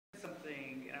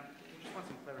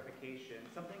clarification,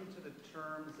 something to the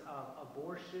terms of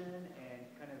abortion and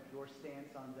kind of your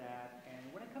stance on that.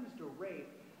 And when it comes to rape,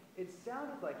 it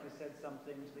sounded like you said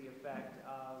something to the effect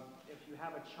of if you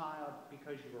have a child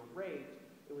because you were raped,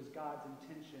 it was God's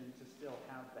intention to still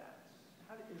have that.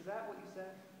 Is that what you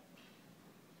said?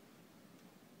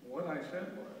 What I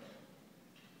said was,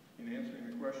 in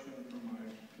answering the question from my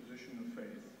position of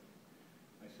faith,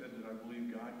 I said that I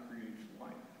believe God creates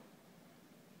life.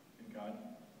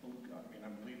 And I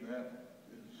believe that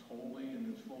as wholly and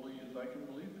as fully as I can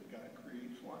believe that God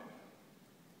creates life.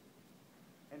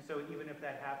 And so even if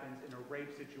that happens in a rape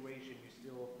situation, you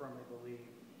still firmly believe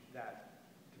that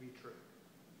to be true?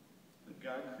 That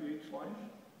God creates life?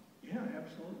 Yeah,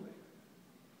 absolutely.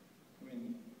 I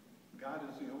mean, God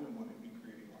is the only one who can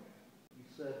create life. You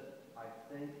said, I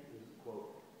think, this is a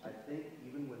quote, I think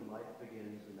even when life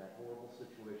begins in that horrible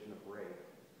situation of rape,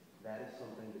 that is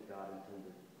something that God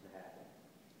intended to happen.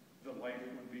 The life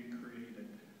would be created.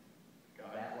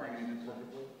 God that created life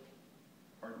specifically?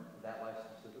 Life. Pardon? That life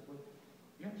specifically?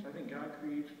 Yes, I think God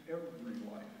creates every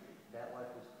life. That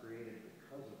life was created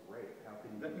because of rape. How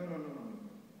can you... No.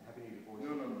 How can you divorce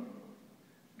No.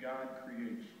 God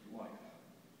creates life.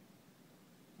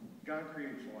 God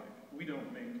creates life. We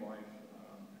don't make life,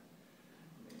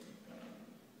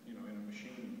 in a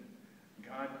machine.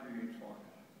 God creates life.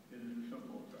 It is as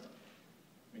simple as that.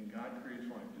 I mean, God creates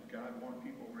life. Does God want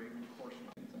people raped? Of course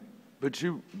not.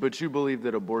 But you believe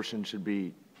that abortion should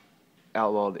be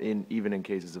outlawed even in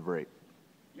cases of rape?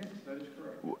 Yes, that is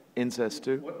correct. Incest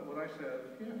too? What I said,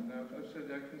 yeah, and I've said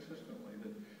that consistently,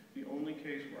 that the only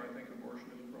case where I think abortion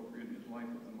is appropriate is life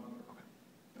of the mother.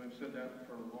 And I've said that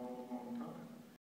for a long, long time.